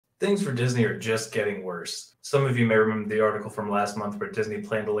Things for Disney are just getting worse. Some of you may remember the article from last month where Disney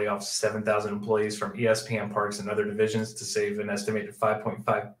planned to lay off 7,000 employees from ESPN parks and other divisions to save an estimated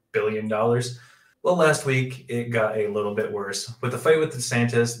 $5.5 billion. Well, last week, it got a little bit worse. With the fight with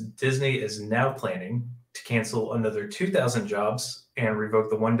DeSantis, Disney is now planning to cancel another 2,000 jobs and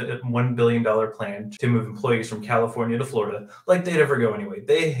revoke the $1 billion plan to move employees from California to Florida, like they'd ever go anyway.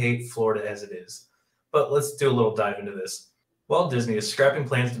 They hate Florida as it is. But let's do a little dive into this. Walt Disney is scrapping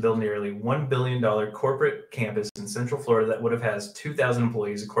plans to build nearly $1 billion corporate campus in Central Florida that would have has 2,000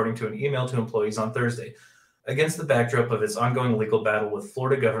 employees, according to an email to employees on Thursday, against the backdrop of its ongoing legal battle with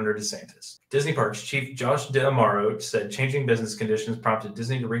Florida Governor DeSantis. Disney Parks Chief Josh D'Amaro said changing business conditions prompted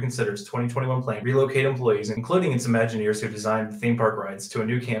Disney to reconsider its 2021 plan to relocate employees, including its Imagineers who designed the theme park rides, to a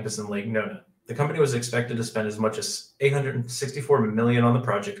new campus in Lake Nona. The company was expected to spend as much as $864 million on the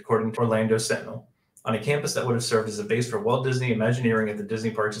project, according to Orlando Sentinel, on a campus that would have served as a base for Walt Disney Imagineering at the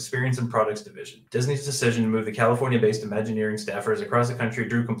Disney Parks Experience and Products Division. Disney's decision to move the California-based Imagineering staffers across the country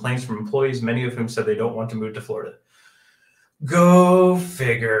drew complaints from employees, many of whom said they don't want to move to Florida. Go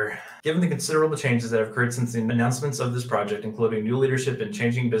figure. Given the considerable changes that have occurred since the announcements of this project, including new leadership and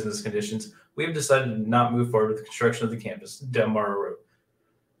changing business conditions, we have decided to not move forward with the construction of the campus, D'Amaro wrote.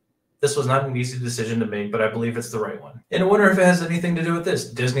 This was not an easy decision to make, but I believe it's the right one. And I wonder if it has anything to do with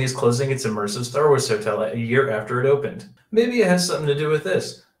this. Disney is closing its immersive Star Wars hotel a year after it opened. Maybe it has something to do with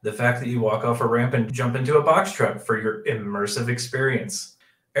this. The fact that you walk off a ramp and jump into a box truck for your immersive experience.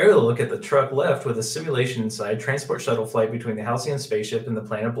 Aerial look at the truck left with a simulation inside, transport shuttle flight between the Halcyon spaceship and the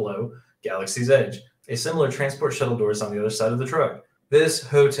planet below, Galaxy's Edge. A similar transport shuttle doors on the other side of the truck. This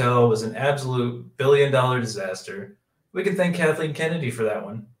hotel was an absolute billion-dollar disaster. We can thank Kathleen Kennedy for that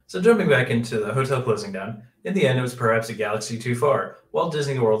one. So jumping back into the hotel closing down, in the end it was perhaps a galaxy too far. Walt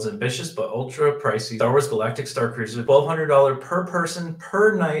Disney World's ambitious but ultra-pricey Star Wars Galactic Star Cruiser $1,200 per person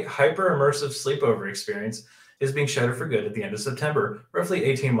per night hyper-immersive sleepover experience is being shuttered for good at the end of September, roughly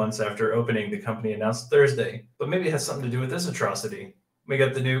 18 months after opening, the company announced Thursday. But maybe it has something to do with this atrocity. We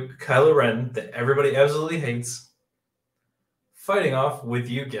got the new Kylo Ren that everybody absolutely hates, fighting off with,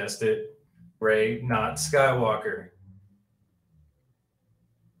 you guessed it, Rey, not Skywalker.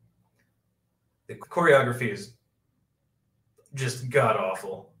 The choreography is just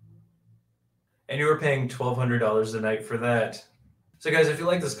god-awful. And you were paying $1,200 a night for that. So guys, if you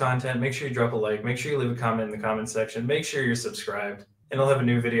like this content, make sure you drop a like, make sure you leave a comment in the comment section, make sure you're subscribed, and I'll have a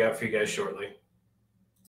new video out for you guys shortly.